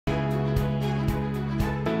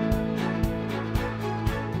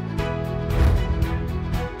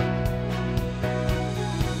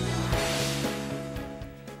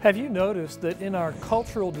Have you noticed that in our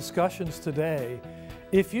cultural discussions today,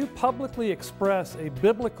 if you publicly express a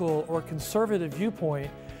biblical or conservative viewpoint,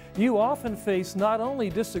 you often face not only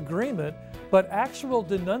disagreement, but actual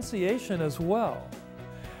denunciation as well.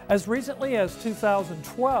 As recently as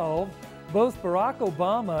 2012, both Barack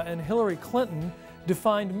Obama and Hillary Clinton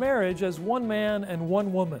defined marriage as one man and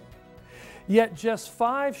one woman. Yet just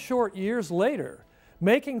 5 short years later,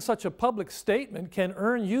 making such a public statement can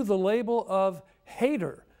earn you the label of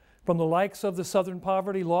hater from the likes of the Southern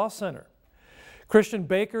Poverty Law Center. Christian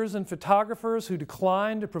bakers and photographers who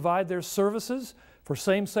decline to provide their services for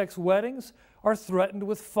same-sex weddings are threatened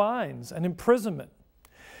with fines and imprisonment.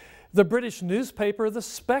 The British newspaper The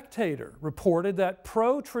Spectator reported that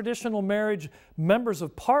pro-traditional marriage members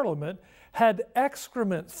of Parliament had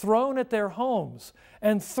excrement thrown at their homes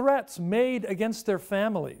and threats made against their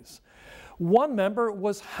families. One member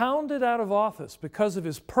was hounded out of office because of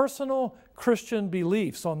his personal Christian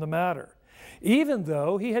beliefs on the matter, even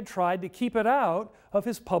though he had tried to keep it out of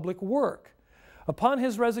his public work. Upon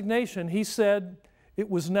his resignation, he said it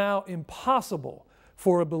was now impossible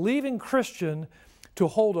for a believing Christian to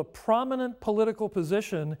hold a prominent political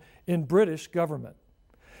position in British government.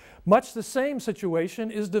 Much the same situation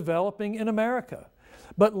is developing in America.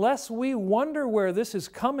 But lest we wonder where this is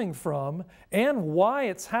coming from and why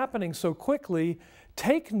it's happening so quickly,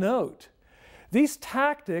 take note. These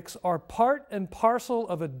tactics are part and parcel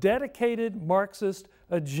of a dedicated Marxist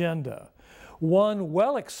agenda, one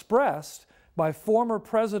well expressed by former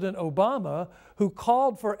President Obama, who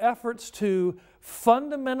called for efforts to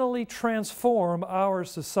fundamentally transform our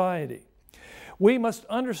society. We must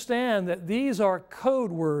understand that these are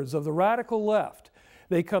code words of the radical left.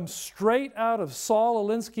 They come straight out of Saul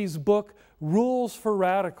Alinsky's book, Rules for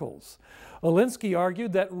Radicals. Alinsky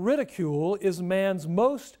argued that ridicule is man's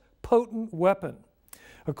most potent weapon.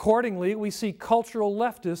 Accordingly, we see cultural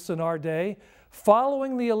leftists in our day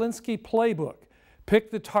following the Alinsky playbook: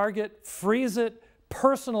 pick the target, freeze it,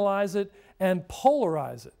 personalize it, and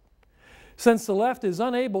polarize it. Since the left is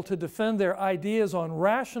unable to defend their ideas on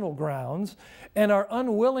rational grounds and are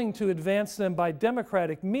unwilling to advance them by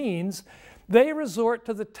democratic means, they resort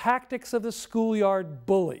to the tactics of the schoolyard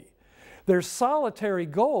bully. Their solitary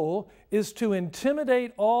goal is to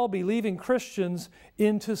intimidate all believing Christians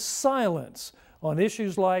into silence on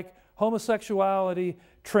issues like homosexuality,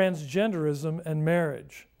 transgenderism, and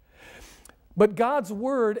marriage. But God's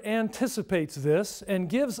Word anticipates this and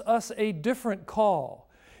gives us a different call.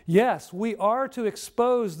 Yes, we are to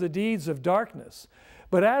expose the deeds of darkness,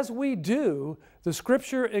 but as we do, the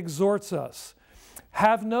Scripture exhorts us,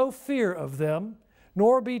 have no fear of them,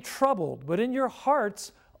 nor be troubled, but in your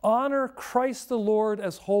hearts honor Christ the Lord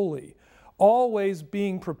as holy, always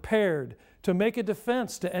being prepared to make a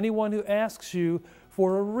defense to anyone who asks you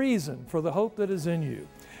for a reason for the hope that is in you.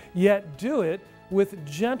 Yet do it with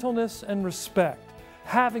gentleness and respect,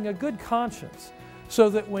 having a good conscience, so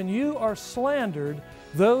that when you are slandered,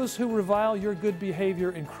 those who revile your good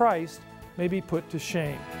behavior in Christ may be put to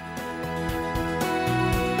shame.